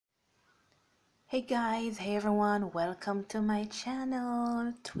Hey guys, hey everyone, welcome to my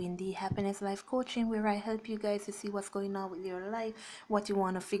channel, Twindy Happiness Life Coaching, where I help you guys to see what's going on with your life, what you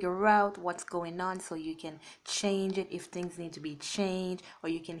want to figure out, what's going on so you can change it if things need to be changed, or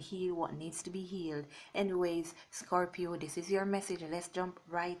you can heal what needs to be healed. Anyways, Scorpio, this is your message. Let's jump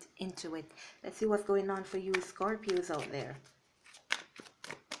right into it. Let's see what's going on for you Scorpios out there.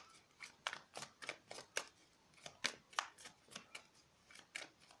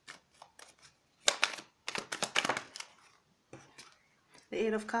 The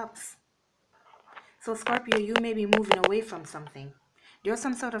Eight of Cups. So Scorpio, you may be moving away from something. There's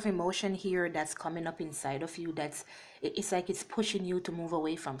some sort of emotion here that's coming up inside of you it's like it's pushing you to move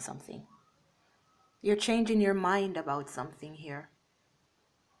away from something. You're changing your mind about something here.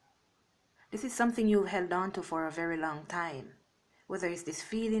 This is something you've held on to for a very long time. Whether it's this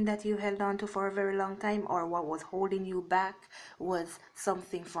feeling that you held on to for a very long time, or what was holding you back was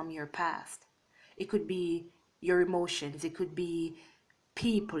something from your past. It could be your emotions, it could be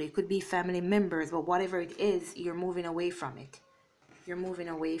people, it could be family members, but whatever it is, you're moving away from it. You're moving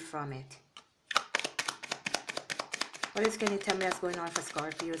away from it. What else can you tell me what's going on for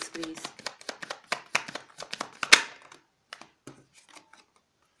Scorpios, please?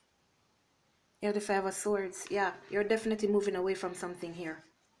 You have the Five of Swords. Yeah, you're definitely moving away from something here.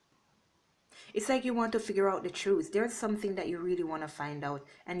 It's like you want to figure out the truth. There's something that you really want to find out,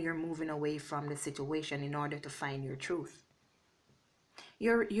 and you're moving away from the situation in order to find your truth.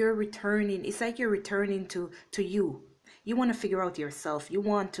 You're returning. It's like you're returning to you. You want to figure out yourself. You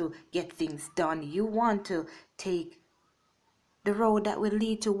want to get things done. You want to take the road that will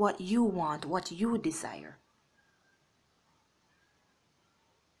lead to what you want, what you desire.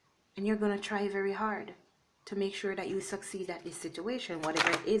 And you're going to try very hard to make sure that you succeed at this situation, whatever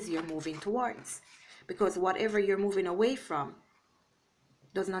it is you're moving towards. Because whatever you're moving away from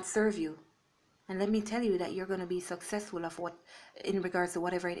does not serve you. And let me tell you that you're going to be successful in regards to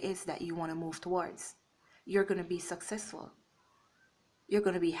whatever it is that you want to move towards. You're going to be successful. You're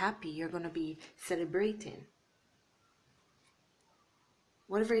going to be happy. You're going to be celebrating.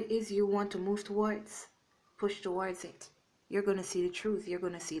 Whatever it is you want to move towards, push towards it. You're going to see the truth. You're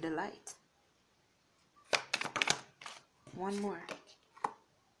going to see the light. One more.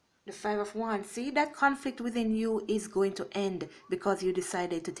 The Five of Wands. See, that conflict within you is going to end because you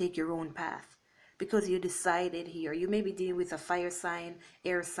decided to take your own path. Because you decided here. You may be dealing with a fire sign,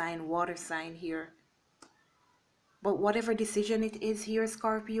 air sign, water sign here. But whatever decision it is here,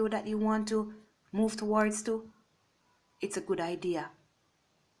 Scorpio, that you want to move towards it's a good idea.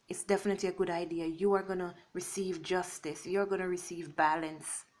 It's definitely a good idea. You are going to receive justice. You're going to receive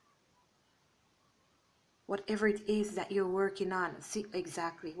balance. Whatever it is that you're working on, see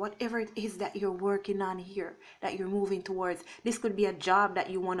exactly. Whatever it is that you're working on here, that you're moving towards. This could be a job that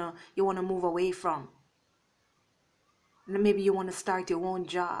you wanna move away from. And maybe you want to start your own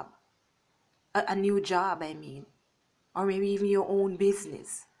job. A new job, I mean. Or maybe even your own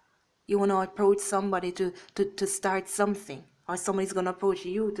business. You want to approach somebody to start something. Or somebody's going to approach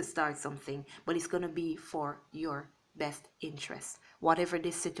you to start something. But it's going to be for your best interest. Whatever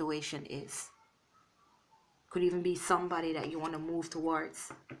this situation is. Could even be somebody that you want to move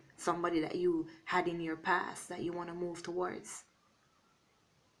towards. Somebody that you had in your past that you want to move towards.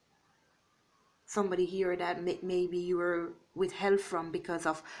 Somebody here that maybe you were withheld from because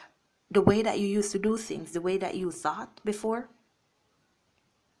of the way that you used to do things. The way that you thought before.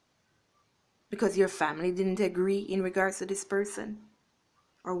 Because your family didn't agree in regards to this person.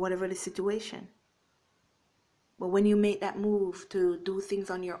 Or whatever the situation. But when you make that move to do things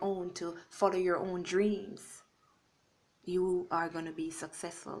on your own, to follow your own dreams, you are going to be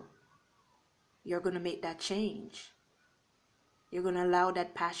successful. You're going to make that change. You're going to allow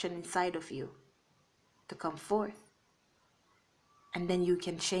that passion inside of you to come forth. And then you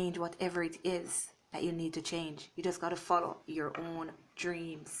can change whatever it is that you need to change. You just got to follow your own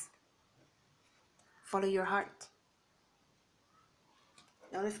dreams. Follow your heart.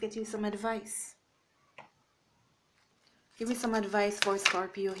 Now let's get you some advice. Give me some advice for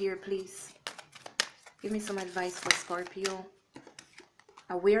Scorpio here, please. Give me some advice for Scorpio.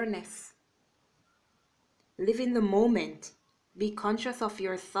 Awareness. Live in the moment. Be conscious of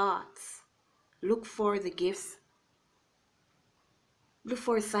your thoughts. Look for the gifts. Look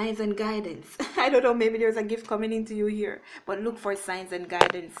for signs and guidance. I don't know, maybe there's a gift coming into you here. But look for signs and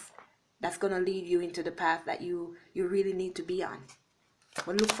guidance. That's going to lead you into the path that you really need to be on.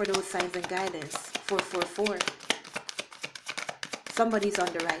 But look for those signs and guidance. 444. Somebody's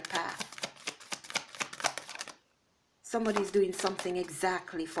on the right path. Somebody's doing something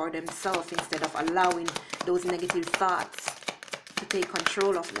exactly for themselves instead of allowing those negative thoughts to take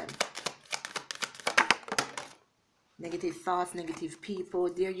control of them. Negative thoughts, negative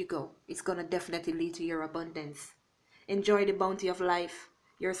people, there you go. It's gonna definitely lead to your abundance. Enjoy the bounty of life.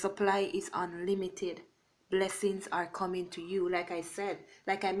 Your supply is unlimited. Blessings are coming to you. Like I said,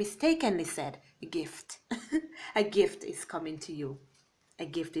 like I mistakenly said, a gift. A gift is coming to you. A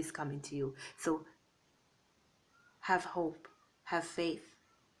gift is coming to you. So have hope, have faith,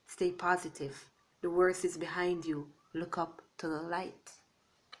 stay positive. The worst is behind you. Look up to the light.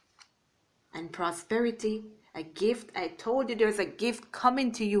 And prosperity, a gift. I told you there's a gift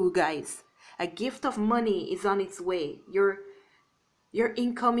coming to you guys. A gift of money is on its way. Your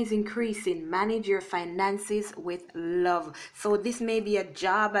income is increasing. Manage your finances with love. So this may be a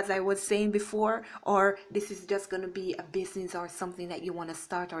job, as I was saying before, or this is just going to be a business or something that you want to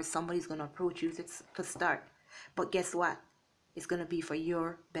start, or somebody's going to approach you to start. But guess what? It's going to be for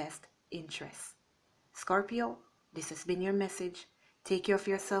your best interest. Scorpio, this has been your message. Take care of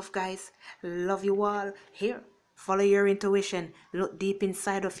yourself, guys. Love you all. Here, follow your intuition. Look deep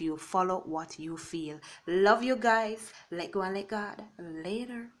inside of you. Follow what you feel. Love you guys. Let go and let God.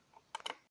 Later.